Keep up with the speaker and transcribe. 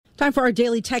Time for our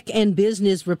daily tech and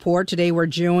business report. Today we're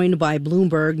joined by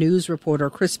Bloomberg News reporter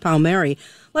Chris Palmeri.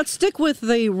 Let's stick with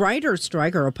the writer's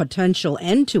strike, or a potential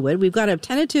end to it. We've got a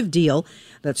tentative deal.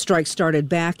 That strike started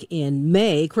back in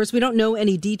May. Of course, we don't know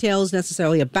any details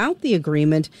necessarily about the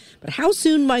agreement, but how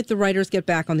soon might the writers get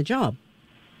back on the job?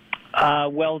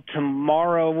 Well,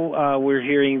 tomorrow we're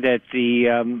hearing that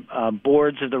the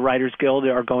boards of the Writers Guild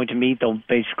are going to meet. They'll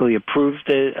basically approve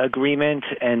the agreement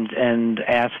and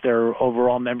ask their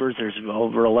overall members, there's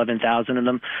over 11,000 of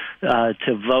them,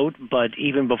 to vote. But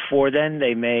even before then,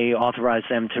 they may authorize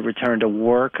them to return to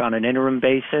work on an interim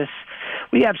basis.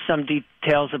 We have some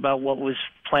details about what was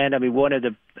planned. I mean, one of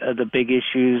the big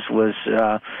issues was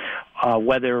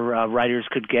whether writers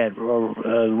could get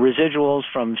residuals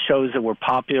from shows that were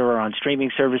popular on streaming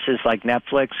services like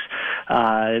Netflix.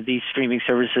 These streaming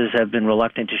services have been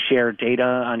reluctant to share data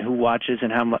on who watches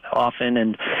and how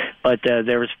often, but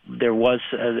there was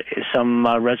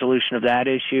some resolution of that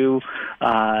issue.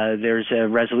 There's a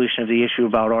resolution of the issue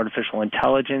about artificial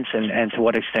intelligence and to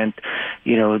what extent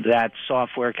that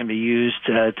software can be used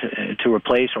to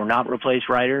replace or not replace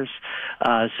writers.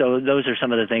 So those are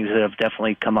some of the things that have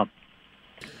definitely come up.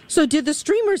 So did the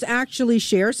streamers actually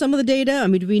share some of the data? I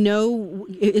mean, do we know,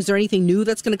 is there anything new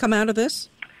that's going to come out of this?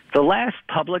 The last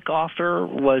public offer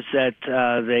was that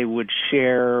they would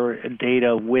share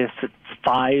data with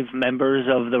 5 members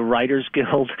of the Writers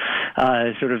Guild,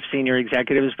 sort of senior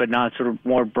executives, but not sort of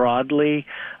more broadly.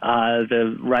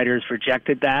 The writers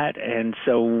rejected that, and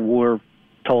so we're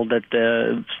told that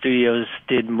the studios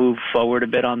did move forward a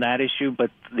bit on that issue,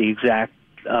 but the exact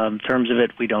terms of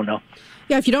it, we don't know.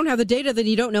 Yeah, if you don't have the data, then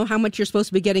you don't know how much you're supposed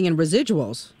to be getting in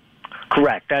residuals.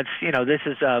 Correct. That's, this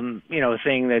is, a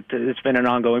thing that it's been an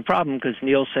ongoing problem because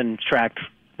Nielsen tracked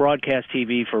broadcast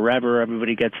TV forever.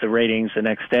 Everybody gets the ratings the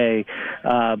next day,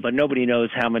 but nobody knows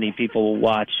how many people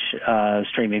watch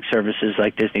streaming services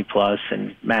like Disney Plus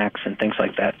and Max and things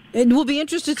like that. It will be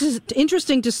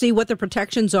interesting to see what the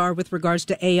protections are with regards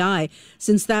to AI,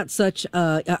 since that's such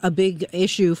a big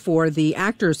issue for the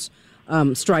actors'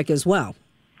 strike as well.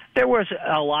 There was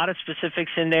a lot of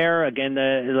specifics in there. Again,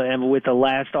 with the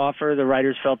last offer, the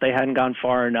writers felt they hadn't gone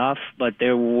far enough, but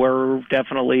there were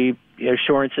definitely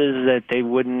assurances that there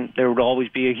would always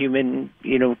be a human,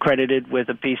 credited with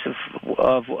a piece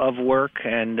of work,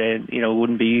 and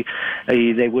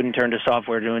they wouldn't turn to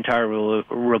software to entirely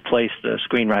replace the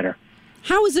screenwriter.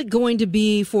 How is it going to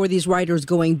be for these writers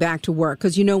going back to work?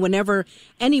 Because, whenever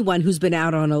anyone who's been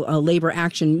out on a labor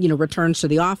action, returns to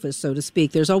the office, so to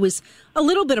speak, there's always a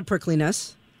little bit of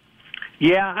prickliness.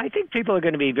 Yeah, I think people are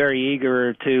going to be very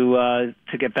eager to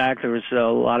get back. There was a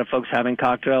lot of folks having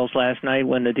cocktails last night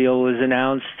when the deal was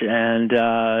announced, and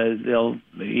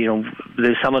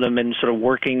there's some of them been sort of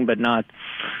working, but not,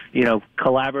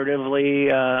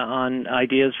 collaboratively on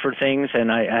ideas for things.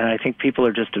 And I think people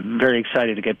are just very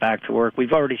excited to get back to work.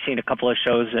 We've already seen a couple of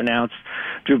shows announced.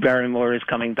 Drew Barrymore is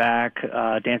coming back.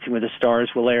 Dancing with the Stars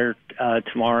will air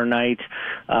tomorrow night.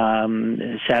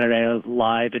 Saturday Night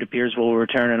Live, it appears, will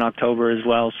return in October as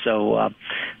well. So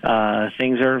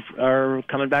things are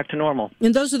coming back to normal.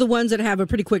 And those are the ones that have a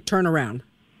pretty quick turnaround.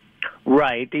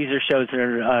 Right. These are shows that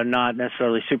are not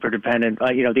necessarily super dependent.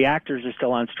 The actors are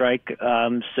still on strike,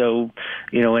 so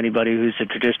anybody who's a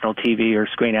traditional TV or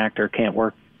screen actor can't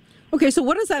work. Okay, so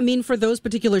what does that mean for those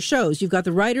particular shows? You've got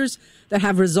the writers that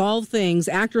have resolved things,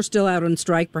 actors still out on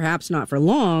strike, perhaps not for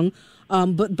long,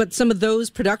 but some of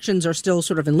those productions are still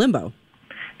sort of in limbo.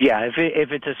 Yeah,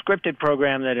 if it's a scripted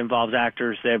program that involves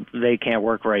actors, they can't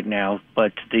work right now.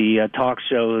 But the talk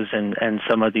shows and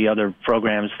some of the other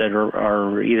programs that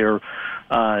are either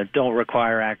don't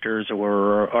require actors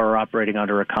or are operating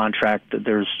under a contract,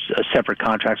 there's separate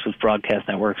contracts with broadcast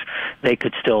networks, they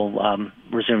could still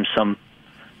resume some,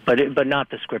 but not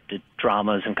the scripted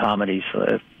dramas and comedies,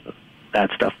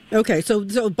 that stuff. Okay,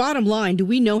 so bottom line, do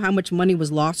we know how much money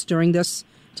was lost during this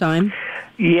time?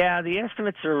 Yeah, the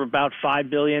estimates are about $5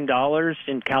 billion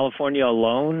in California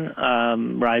alone,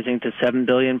 rising to $7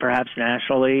 billion perhaps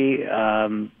nationally.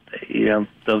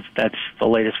 That's the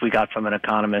latest we got from an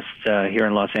economist here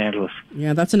in Los Angeles.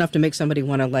 Yeah, that's enough to make somebody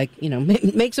want to,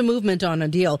 make some movement on a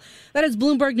deal. That is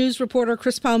Bloomberg News reporter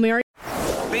Chris Palmeri.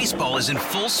 Baseball is in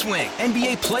full swing.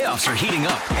 NBA playoffs are heating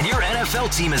up, and your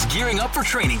NFL team is gearing up for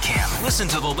training camp. Listen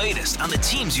to the latest on the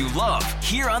teams you love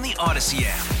here on the Odyssey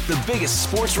app. The biggest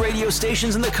sports radio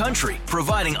stations in the country,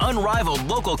 providing unrivaled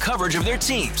local coverage of their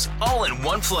teams, all in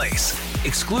one place.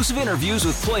 Exclusive interviews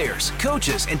with players,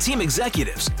 coaches, and team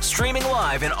executives, streaming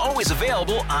live and always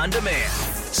available on demand.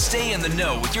 Stay in the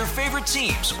know with your favorite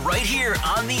teams right here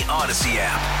on the Odyssey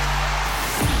app.